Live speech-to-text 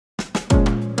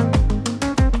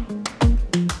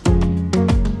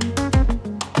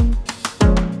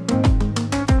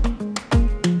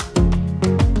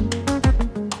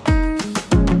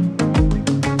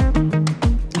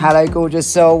Hello, gorgeous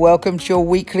soul. Welcome to your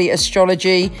weekly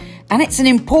astrology. And it's an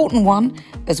important one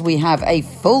as we have a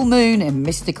full moon in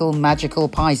mystical, magical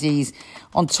Pisces.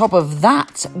 On top of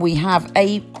that, we have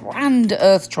a grand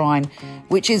Earth trine,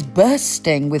 which is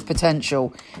bursting with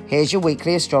potential. Here's your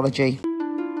weekly astrology.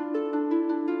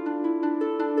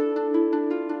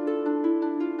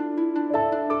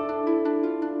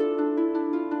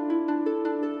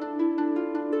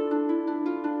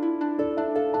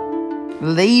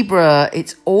 Libra,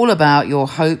 it's all about your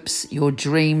hopes, your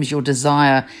dreams, your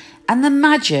desire, and the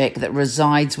magic that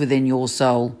resides within your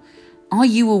soul. Are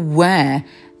you aware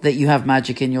that you have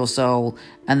magic in your soul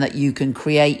and that you can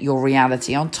create your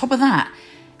reality? On top of that,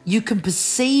 you can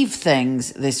perceive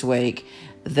things this week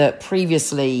that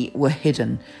previously were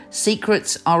hidden.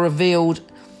 Secrets are revealed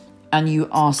and you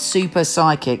are super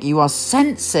psychic. You are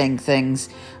sensing things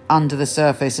under the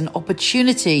surface. An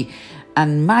opportunity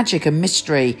and magic and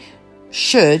mystery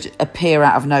should appear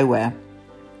out of nowhere.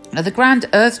 Now, the grand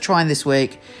Earth trine this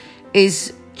week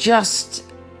is just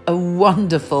a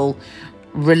wonderful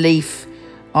relief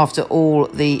after all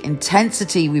the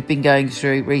intensity we've been going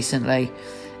through recently.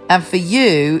 And for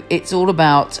you, it's all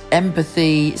about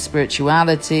empathy,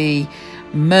 spirituality,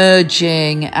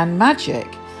 merging, and magic.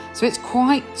 So it's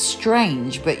quite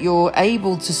strange, but you're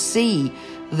able to see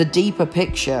the deeper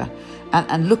picture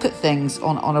and look at things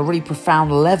on a really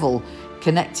profound level,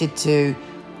 connected to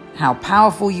how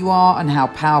powerful you are and how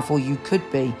powerful you could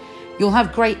be. You'll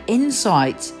have great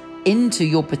insight into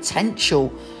your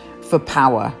potential for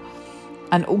power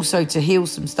and also to heal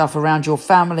some stuff around your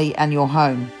family and your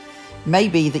home.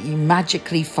 Maybe that you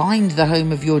magically find the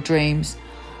home of your dreams,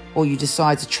 or you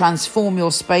decide to transform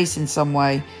your space in some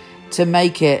way to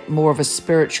make it more of a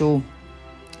spiritual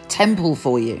temple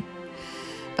for you.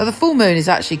 Now, the full moon is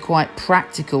actually quite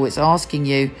practical. It's asking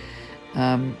you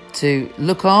to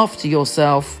look after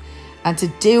yourself and to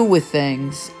deal with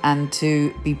things and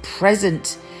to be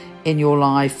present in your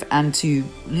life and to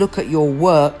look at your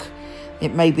work.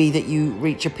 It may be that you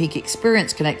reach a peak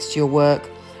experience connected to your work.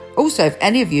 Also, if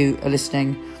any of you are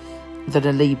listening that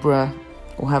are Libra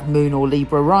or have moon or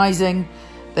Libra rising,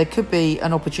 there could be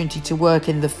an opportunity to work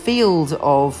in the field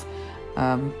of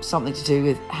something to do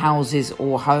with houses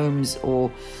or homes or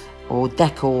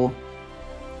decor.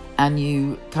 And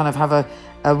you kind of have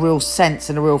a real sense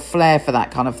and a real flair for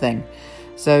that kind of thing.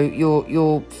 So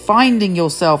you're finding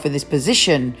yourself in this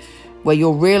position where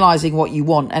you're realizing what you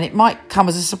want, and it might come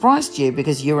as a surprise to you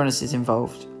because Uranus is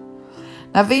involved.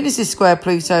 Now, Venus is square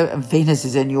Pluto and Venus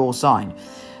is in your sign.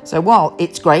 So while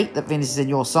it's great that Venus is in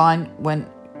your sign, when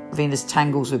Venus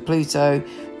tangles with Pluto,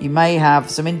 you may have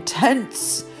some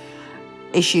intense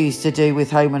issues to do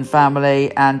with home and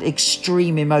family and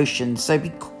extreme emotions. So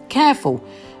be careful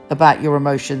about your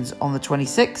emotions on the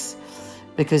 26th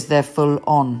because they're full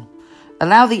on.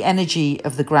 Allow the energy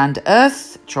of the grand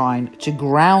Earth trine to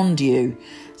ground you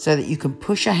so that you can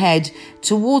push ahead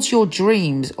towards your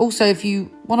dreams. Also, if you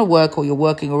want to work or you're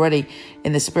working already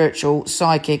in the spiritual,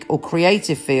 psychic or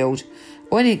creative field,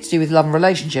 or anything to do with love and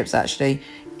relationships, actually,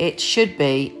 it should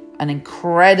be an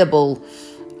incredible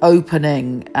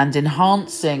opening and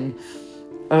enhancing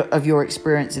of your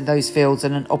experience in those fields,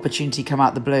 and an opportunity come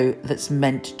out the blue that's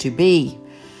meant to be.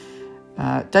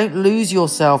 Don't lose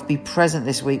yourself. Be present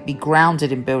this week. Be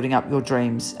grounded in building up your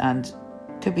dreams, and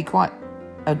could be quite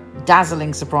a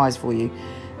dazzling surprise for you.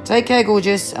 Take care,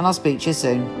 gorgeous, and I'll speak to you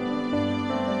soon.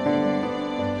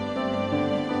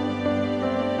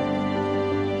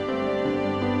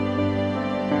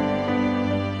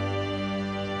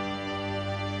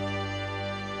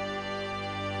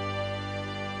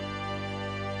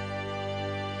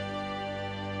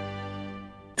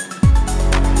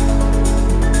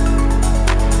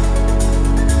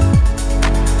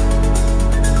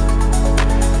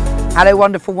 Hello,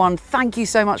 wonderful one. Thank you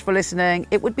so much for listening.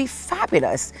 It would be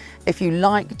fabulous if you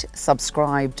liked,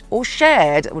 subscribed or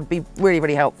shared. It would be really,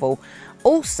 really helpful.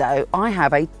 Also, I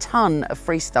have a ton of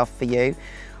free stuff for you.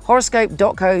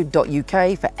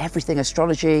 Horoscope.co.uk for everything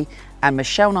astrology and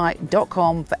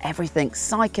micheleknight.com for everything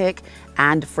psychic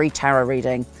and free tarot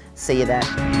reading. See you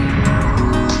there.